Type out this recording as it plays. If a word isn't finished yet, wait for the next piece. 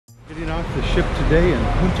Getting off the ship today in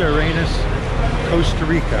Puntarenas, Costa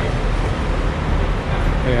Rica.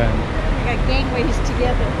 And we got gangways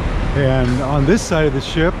together. And on this side of the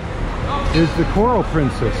ship is the Coral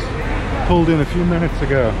Princess, pulled in a few minutes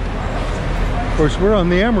ago. Of course, we're on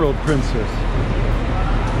the Emerald Princess.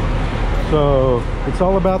 So it's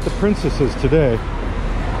all about the princesses today.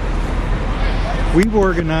 We've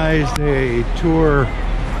organized a tour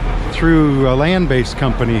through a land-based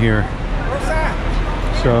company here.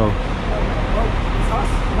 So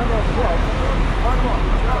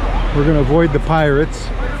we're going to avoid the pirates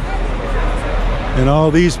and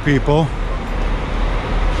all these people.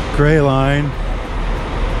 Gray line.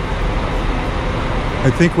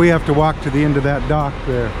 I think we have to walk to the end of that dock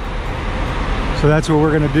there. So that's what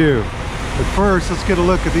we're going to do. But first, let's get a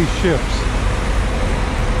look at these ships.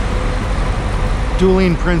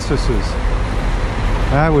 Dueling princesses.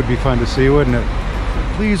 That would be fun to see, wouldn't it?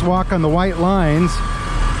 Please walk on the white lines.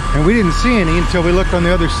 And we didn't see any until we looked on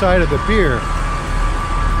the other side of the pier.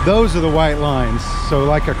 Those are the white lines, so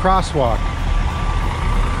like a crosswalk.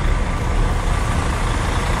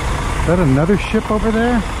 Is that another ship over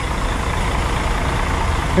there?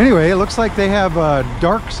 Anyway, it looks like they have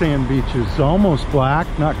dark sand beaches, almost black,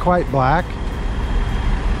 not quite black.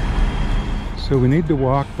 So we need to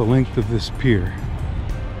walk the length of this pier.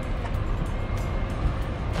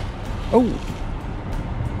 Oh!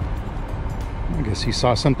 I guess he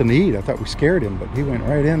saw something to eat. I thought we scared him, but he went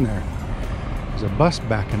right in there. There's a bus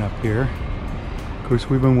backing up here. Of course,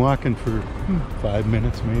 we've been walking for 5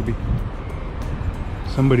 minutes maybe.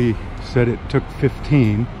 Somebody said it took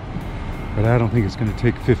 15, but I don't think it's going to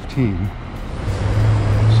take 15.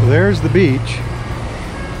 So there's the beach.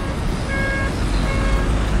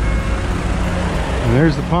 And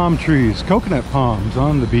there's the palm trees, coconut palms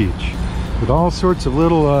on the beach, with all sorts of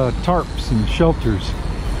little tarps and shelters.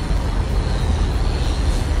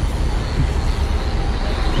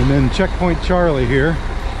 And then Checkpoint Charlie here.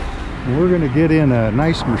 And we're going to get in a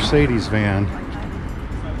nice Mercedes van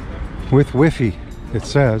with Wi-Fi, it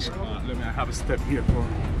says. Let me have a step here for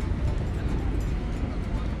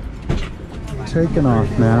Taking off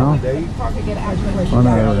now on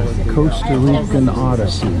a Costa Rican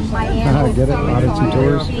Odyssey. Get it? Odyssey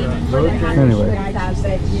Tours? Anyway.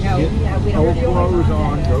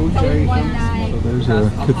 So there's a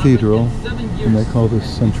cathedral, and they call this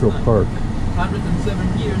Central Park.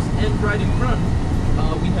 107 years, and right in front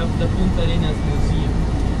we have the Puntarenas Museum.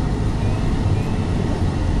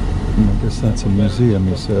 And I guess that's a museum,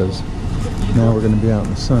 he says. Now we're going to be out in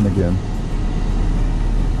the sun again.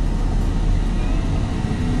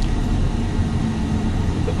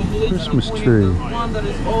 Christmas tree. One that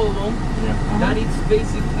is all alone, that is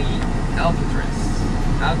basically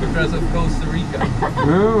Alcatraz of Costa Rica.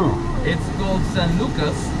 Oh. It's called San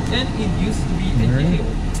Lucas, and it used to be a jail.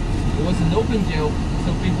 It was an open jail,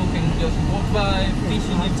 so people can just walk by,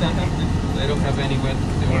 fishing if they have to. They don't have anywhere,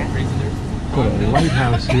 they weren't prisoners. Got a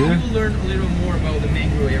lighthouse here. You learn a little more about the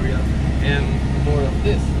mangrove area and more of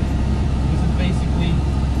this. This is basically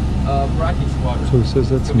brackish water. So it says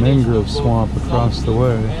that's a mangrove swamp across the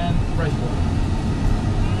way. And fresh water.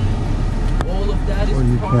 All of that is Or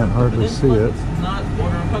you can't hardly see it. it's not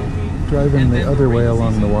water hungry. Driving the other way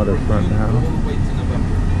along the waterfront now.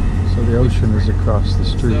 So the ocean is across the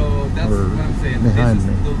street, So that's or what I'm saying. behind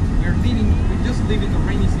me. We're just leaving the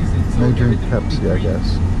rainy season. So They drink everything will be Pepsi, I green. guess.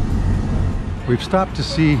 We've stopped to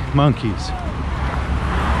see monkeys.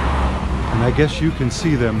 And I guess you can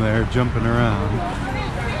see them there jumping around.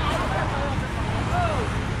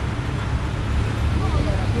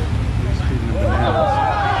 He's feeding them bananas.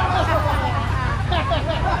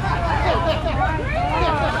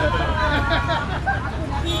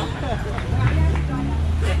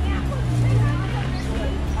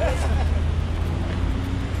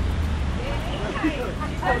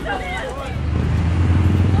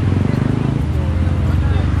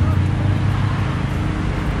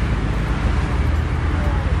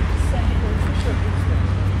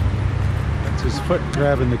 That's his foot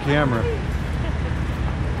grabbing the camera.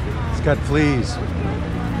 It's got fleas.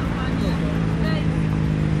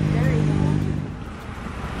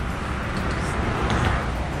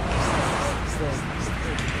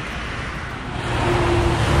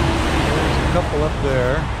 There's a couple up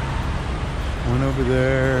there. One over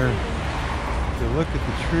there. If you look at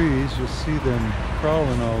the trees, you'll see them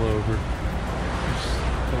crawling all over.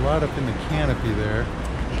 There's a lot up in the canopy there.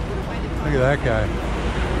 Look at that guy.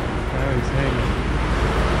 Now he's hanging.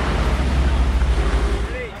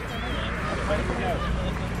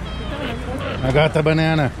 I got the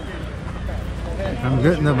banana. I'm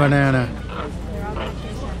getting the banana.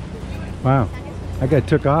 Wow. That guy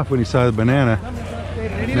took off when he saw the banana.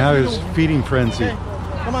 Now his feeding frenzy.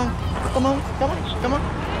 Come on, come on, come on, come on,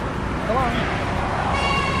 come on.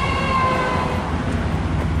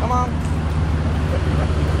 Come on.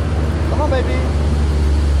 Come on, baby.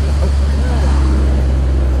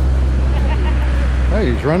 Hey,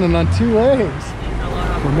 he's running on 2 legs.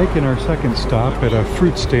 We're making our second stop at a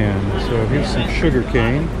fruit stand. So here's some sugar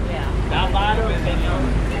cane.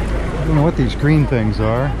 I don't know what these green things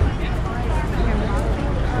are.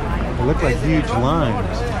 They look like huge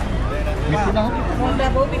limes.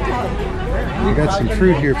 We got some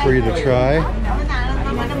fruit here for you to try.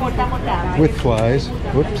 With flies.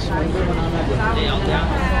 Whoops.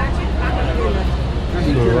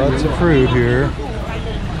 So lots of fruit here.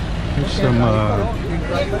 There's some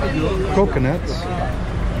coconuts.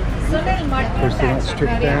 Of course, they're not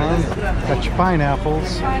stripped down. Got your pineapples.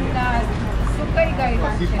 We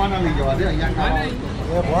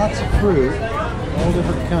have lots of fruit, all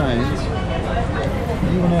different kinds. We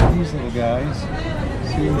even have these little guys.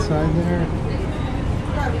 See inside there?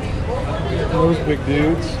 Those big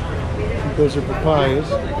dudes. I think those are papayas.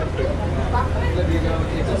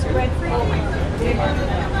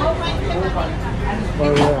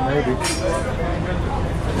 Oh yeah, maybe.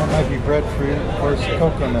 That might be breadfruit or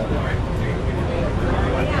coconut.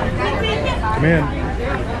 Come in.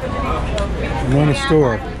 I'm in a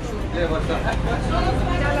store.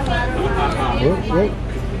 Whoop, whoop.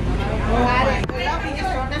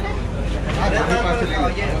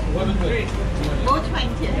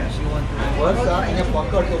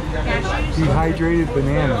 Dehydrated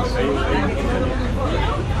bananas.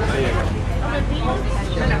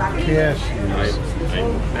 Cashews.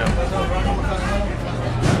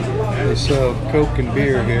 They sell Coke and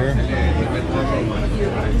beer here.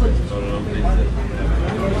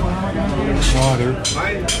 Water.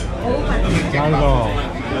 Not at all.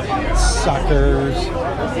 Suckers.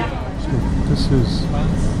 This is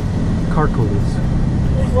carcels.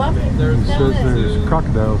 It says there's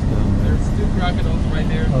crocodiles down there. There's 2 crocodiles right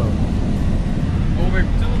there. Oh. Over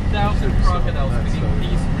 2,000 crocodiles within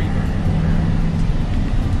Peace River.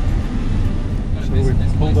 So we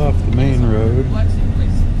pulled off the main road.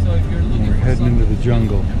 So if you're looking We're heading into the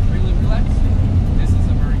jungle. Really relaxing. This is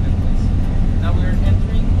a very good place. Now we're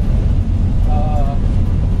entering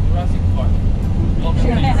Jurassic Park.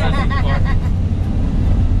 Jurassic Park.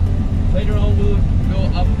 Later on we'll go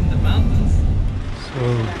up in the mountains. So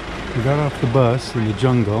we got off the bus in the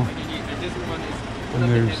jungle. And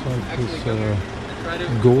there's like this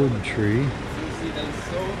gourd tree. See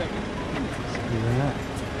that?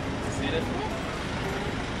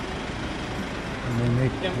 And they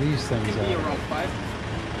make these things out of around 5,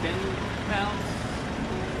 10 pounds.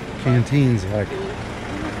 canteens, heck.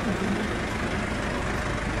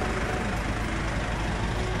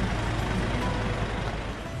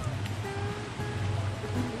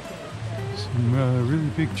 Some really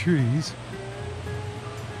big trees.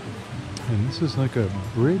 And this is like a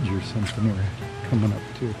bridge or something we're coming up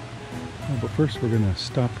to. Oh, but first we're gonna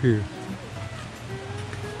stop here.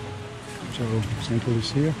 So, St.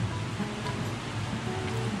 Lucia.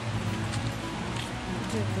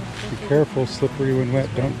 Be careful, slippery when wet,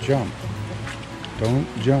 don't jump. Don't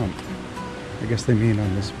jump. I guess they mean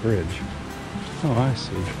on this bridge. Oh, I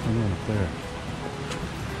see. I'm going up there.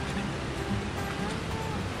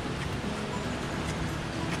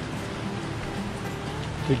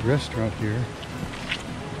 Big restaurant here.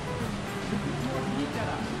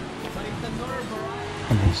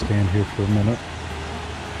 I'm going to stand here for a minute.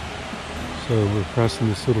 So we're crossing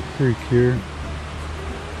this little creek here.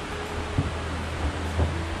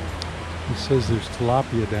 It says there's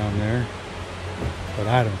tilapia down there, but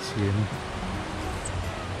I don't see any.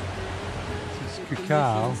 This is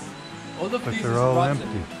cacao, but they're all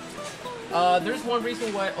empty. There's one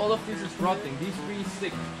reason why all of this is rotting. These trees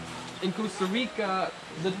sick. In Costa Rica,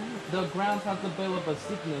 the ground has developed a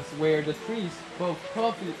sickness where the trees, both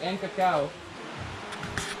coffee and cacao.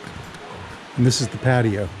 And this is the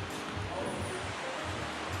patio.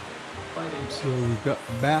 So we've got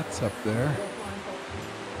bats up there.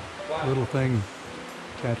 Little thing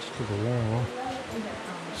attached to the wall.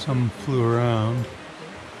 Some flew around.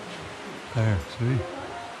 There, see?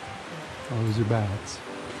 Those are bats.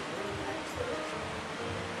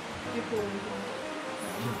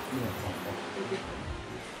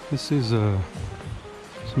 This is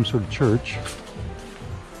some sort of church.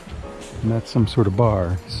 And that's some sort of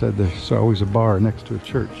bar. It said there's always a bar next to a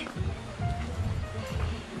church.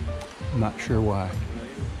 I'm not sure why.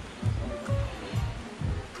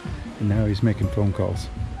 And now he's making phone calls.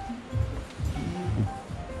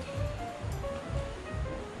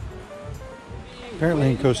 Apparently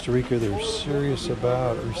in Costa Rica they're serious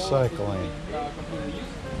about recycling.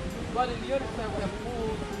 But in the other side we have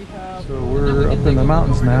pools, we have... So we're up in the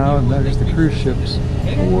mountains now, and there's the cruise ships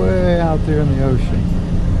way out there in the ocean.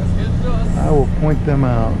 I will point them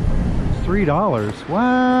out. $3.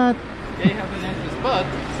 What? They have an entrance, but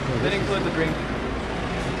that includes the drink.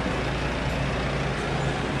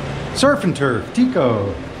 Surf and Turf,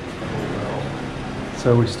 Tico.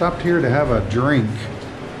 So we stopped here to have a drink.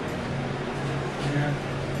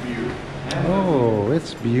 Oh,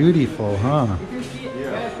 it's beautiful, huh? You can see,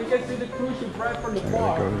 yes, we can see the cruise ship right from the I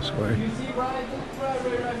bar. gotta go this way. You see right far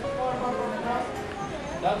from the house?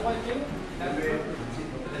 That's one thing.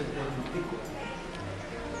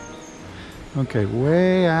 Okay,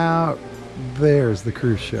 way out there's the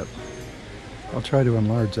cruise ship. I'll try to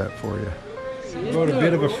enlarge that for you. Got a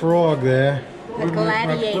bit of a frog there. The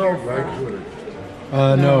gladiator.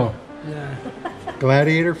 No.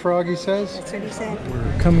 Gladiator frog, he says? That's what he said.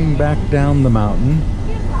 We're coming back down the mountain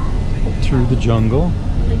through the jungle.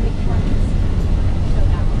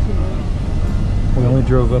 We only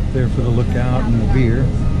drove up there for the lookout and the beer.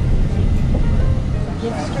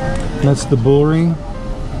 That's the bull ring.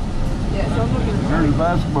 There's a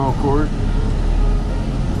basketball court.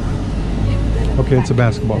 Okay, it's a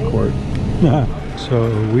basketball court.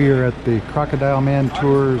 So we are at the Crocodile Man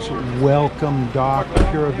Tours Welcome Dock,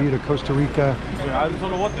 Pura Vida, Costa Rica.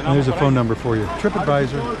 And there's a phone number for you.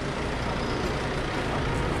 TripAdvisor.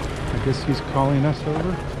 I guess he's calling us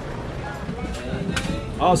over.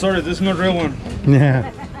 Oh, sorry, this is not real one.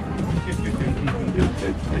 Yeah.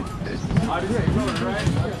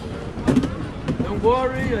 Don't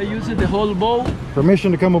worry, I use it the whole boat.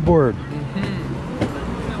 Permission to come aboard.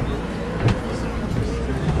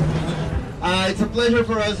 It's a pleasure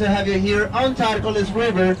for us to have you here on Tarcoles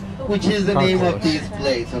River, which is the name of this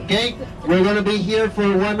place, okay? We're going to be here for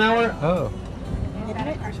 1 hour. Oh.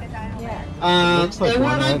 And like we're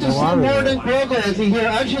one going in to the see water more there. than crocodiles in here.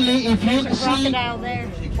 Actually, if you see... Crocodile there.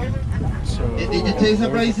 So Did you taste a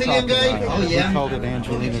Brazilian guy? Oh, we yeah. called it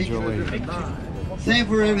Angelina Jolie. Same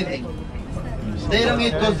for everything. They don't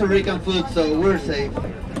eat Costa Rican food, so we're safe.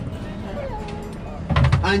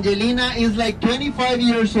 Angelina is like 25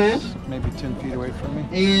 years old. Maybe 10 feet away from me.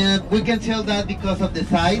 And we can tell that because of the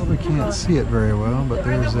size. We can't see it very well, but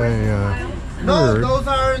there's a No, herd those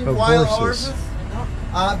aren't of wild horses.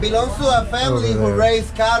 horses. Belongs to a family Over who there.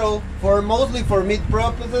 raise cattle for mostly for meat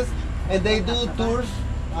purposes, and they do tours,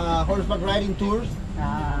 horseback riding tours.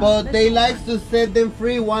 But they like to set them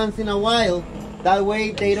free once in a while. That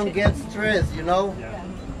way they don't get stressed, you know.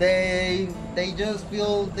 They just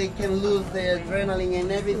feel they can lose their adrenaline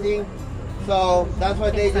and everything. So that's why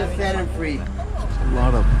they just set them free. There's a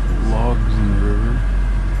lot of logs in the river.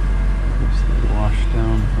 Just washed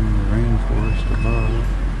down from the rainforest above.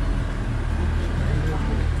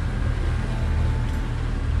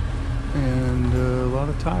 And a lot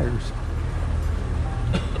of tires.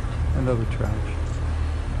 And other trash.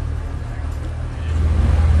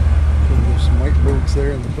 So there's some white birds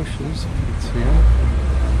there in the bushes, if you can see them.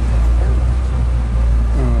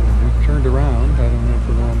 We've turned around. I don't know if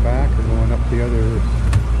we're going back or going up the other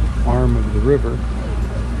arm of the river.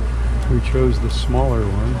 We chose the smaller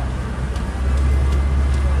one.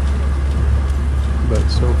 But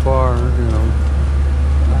so far, you know,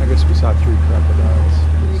 I guess we saw 3 crocodiles.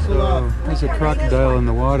 So there's a crocodile in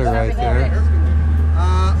the water right there.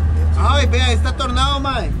 Ay, vea, está tornado,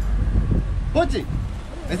 mae. Puchi,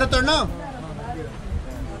 está tornado.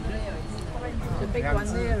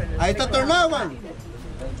 Ahí está tornado, man.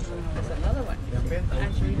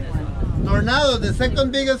 Tornado, the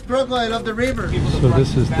second biggest crocodile of the river. So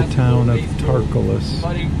this is the town of Tarcoles.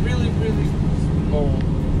 But in really, really small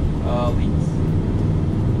leaves.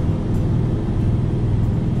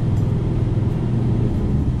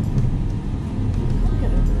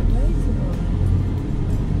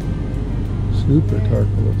 Super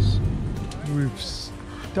Tarcoles. We've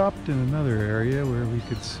stopped in another area where we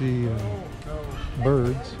could see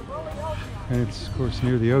birds. And it's, of course,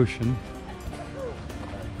 near the ocean.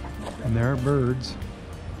 And there are birds.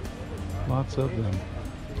 Lots of them.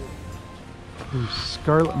 There's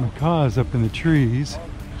scarlet macaws up in the trees.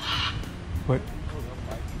 But,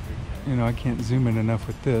 you know, I can't zoom in enough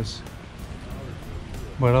with this.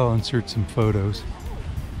 But I'll insert some photos.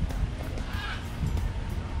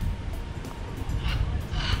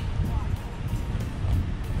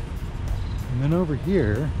 And then over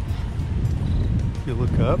here, if you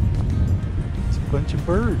look up, it's a bunch of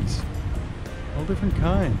birds. All different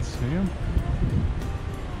kinds, see them?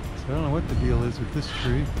 So I don't know what the deal is with this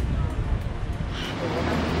tree.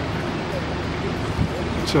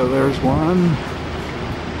 So there's one.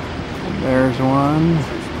 There's one.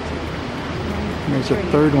 There's a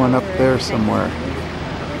third one up there somewhere.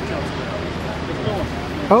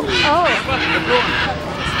 Oh,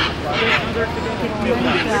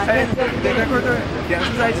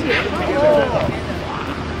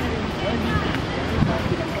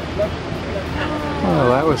 well,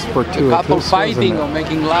 that was fortuitous. Couple fighting wasn't or it?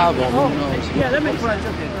 making love, or who knows. Yeah, that makes sense.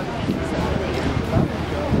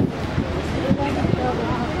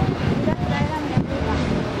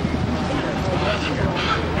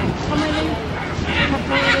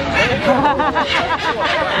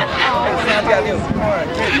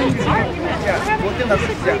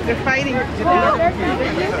 They're fighting. They're like that.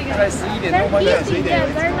 They love to punch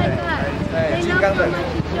each other,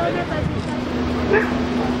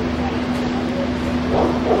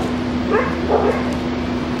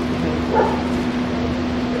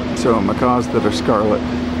 So macaws that are scarlet,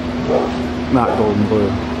 not golden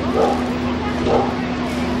blue.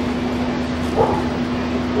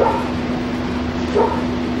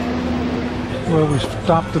 Well, we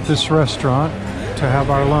stopped at this restaurant to have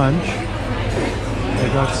our lunch. I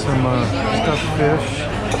got some stuffed fish.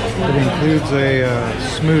 It includes a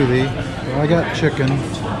smoothie. I got chicken.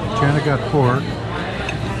 Janet got pork.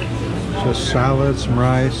 Just salad, some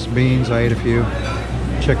rice, beans. I ate a few.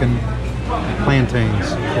 Chicken.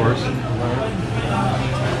 Plantains, of course.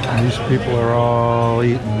 And these people are all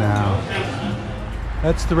eating now.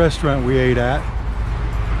 That's the restaurant we ate at.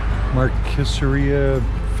 Marqueseria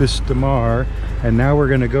Vista Mar. And now we're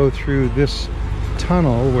going to go through this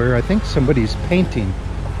tunnel where I think somebody's painting.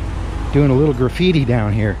 Doing a little graffiti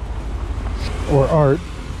down here. Or art.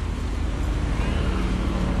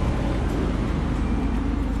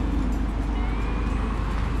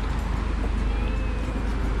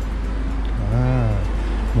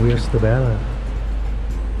 Where's the bella?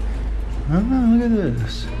 Oh, look at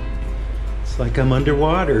this. It's like I'm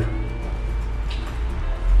underwater.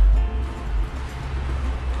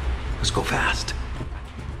 Let's go fast.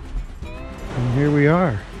 And here we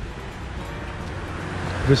are.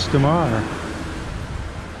 Vista Mar.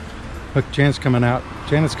 Look, Janet's coming out.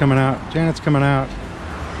 Janet's coming out. Janet's coming out.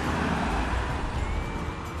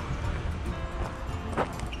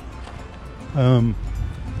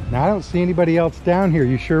 Now I don't see anybody else down here.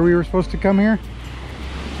 You sure we were supposed to come here?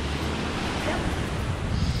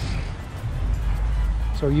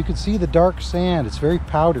 So you can see the dark sand. It's very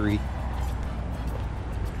powdery.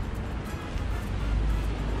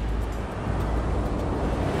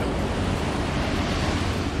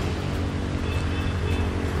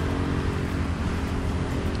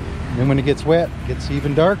 And then when it gets wet, it gets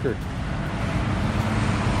even darker.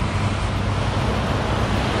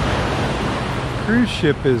 Cruise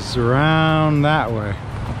ship is around that way.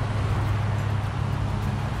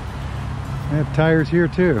 They have tires here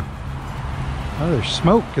too. Oh, there's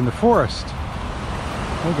smoke in the forest.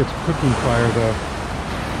 I think it's a cooking fire though.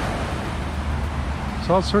 There's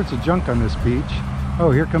all sorts of junk on this beach.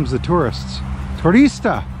 Oh, here comes the tourists.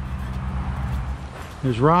 Turista!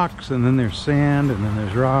 There's rocks and then there's sand and then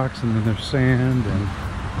there's rocks and then there's sand, and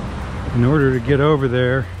in order to get over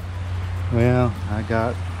there, well, I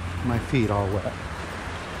got my feet all wet.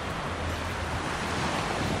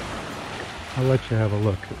 I'll let you have a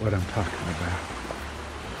look at what I'm talking about.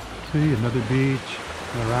 See, another beach,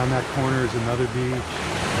 and around that corner is another beach,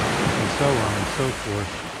 and so on and so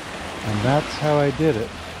forth. And that's how I did it.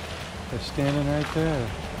 I was standing right there.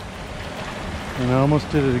 And I almost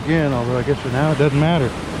did it again, although I guess for now it doesn't matter.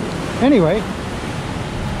 Anyway,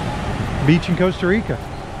 beach in Costa Rica.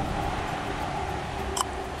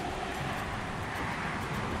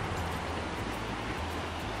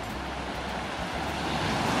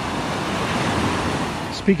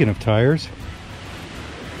 Speaking of tires,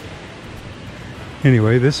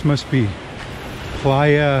 anyway, this must be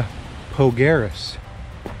Playa Pogueras,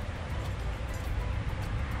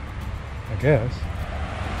 I guess.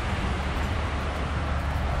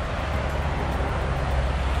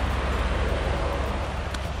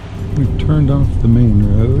 We've turned off the main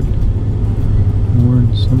road and we're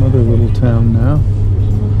in some other little town now.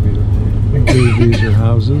 I believe these are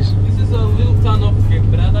houses. This is a little town of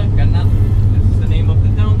Quebrada Canal. This is the name of the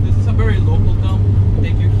town. This is a very local town. I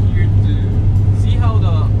take you here to see how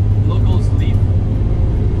the locals live.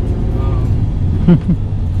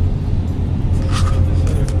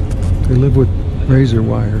 They live with razor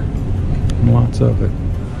wire and lots of it.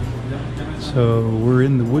 So we're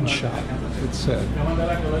in the wood shop, it said.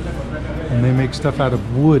 And they make stuff out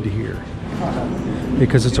of wood here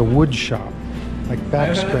because it's a wood shop, like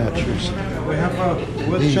back scratchers. We have a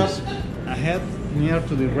wood shop ahead near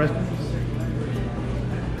to the restaurant.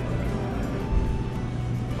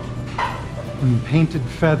 And painted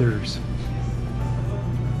feathers.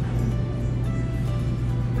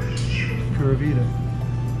 Pura Vida.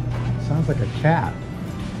 Sounds like a cat.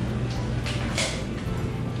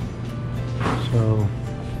 So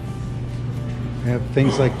we have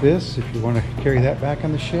things like this if you want to carry that back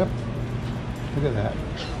on the ship. Look at that.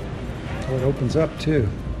 Oh, it opens up too.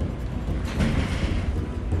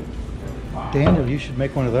 Daniel, you should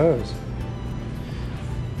make one of those.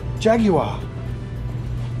 Jaguar.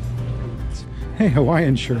 Hey,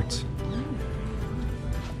 Hawaiian shirts.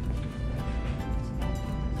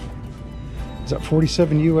 Is that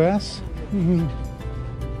 47 US?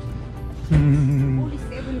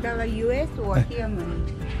 $47 US or here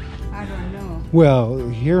money? I don't know. Well,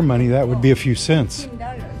 here money, that would be a few cents.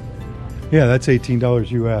 $18. Yeah, that's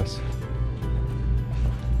 $18 US.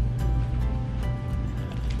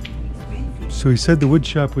 So he said the wood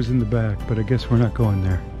shop was in the back, but I guess we're not going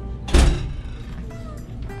there.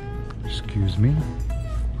 Excuse me.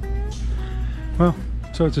 Well,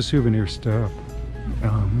 so it's a souvenir stop.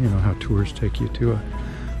 You know how tours take you to a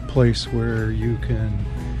place where you can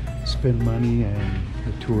spend money and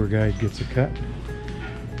the tour guide gets a cut.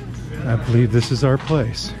 I believe this is our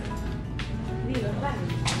place.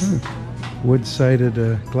 Wood-sided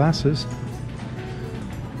glasses.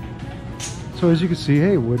 So as you can see,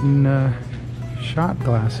 hey, wooden shot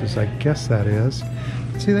glasses, I guess that is.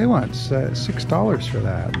 See, they want $6 for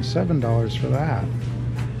that and $7 for that.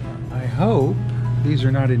 I hope these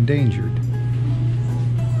are not endangered.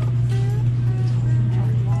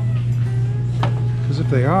 Because if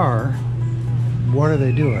they are, what are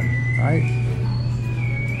they doing, right?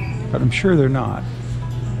 But I'm sure they're not.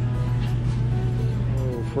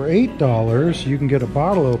 So for $8, you can get a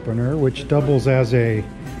bottle opener, which doubles as a,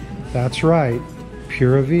 that's right,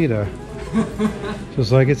 Pura Vida.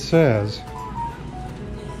 Just like it says.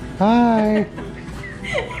 Hi!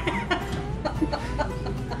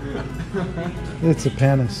 It's a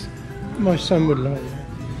penis. My son would like that.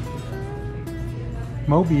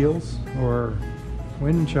 Mobiles or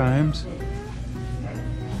wind chimes.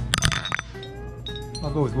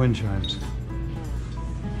 I'll go with wind chimes.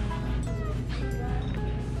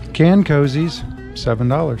 Can cozies,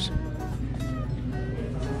 $7.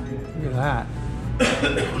 Look at that.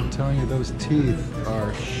 I'm telling you, those teeth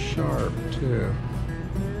are sharp too.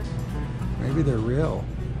 Maybe they're real.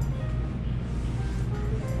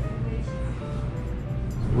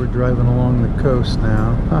 We're driving along the coast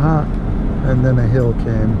now. And then a hill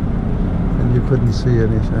came and you couldn't see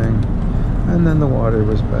anything. And then the water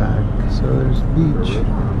was back. So there's beach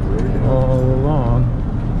all along.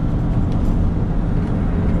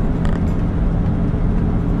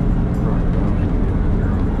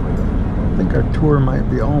 I think our tour might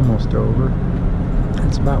be almost over.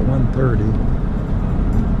 It's about 1:30,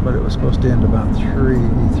 but it was supposed to end about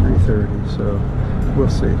 3:30, so we'll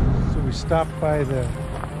see. So we stopped by the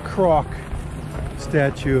Croc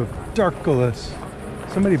statue of Darkulus.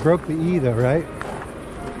 Somebody broke the E though, right?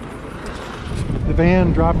 The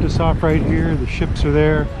van dropped us off right here. The ships are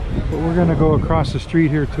there, but we're gonna go across the street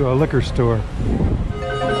here to a liquor store.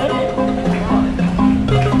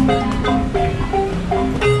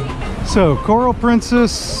 So, Coral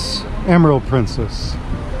Princess, Emerald Princess.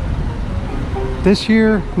 This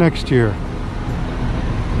year, next year.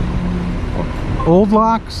 Old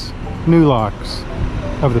locks, new locks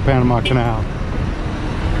of the Panama Canal.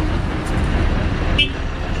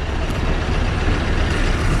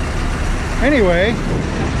 Anyway,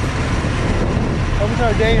 that was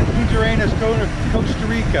our day in Puntarenas, Costa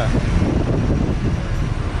Rica.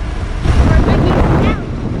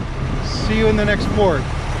 See you in the next port.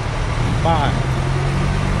 Bye.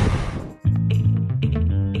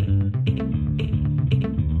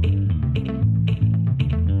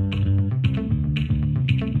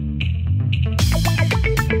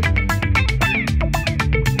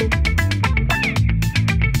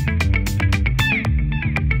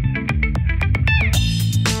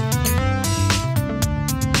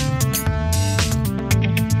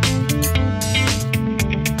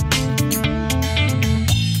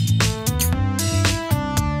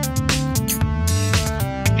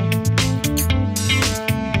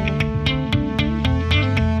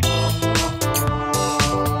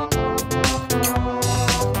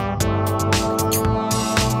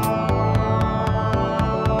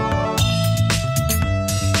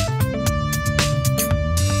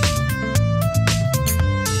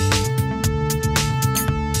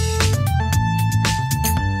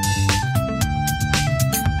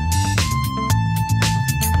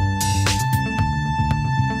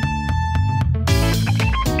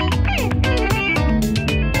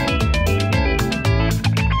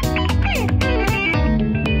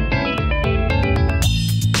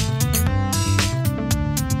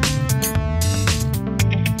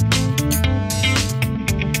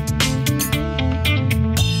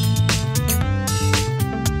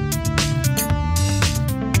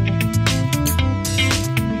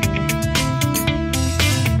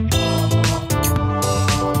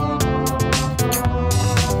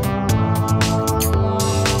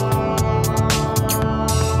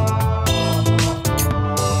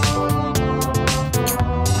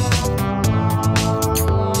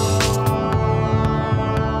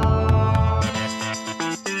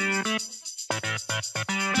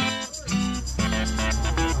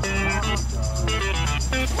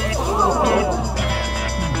 Oh.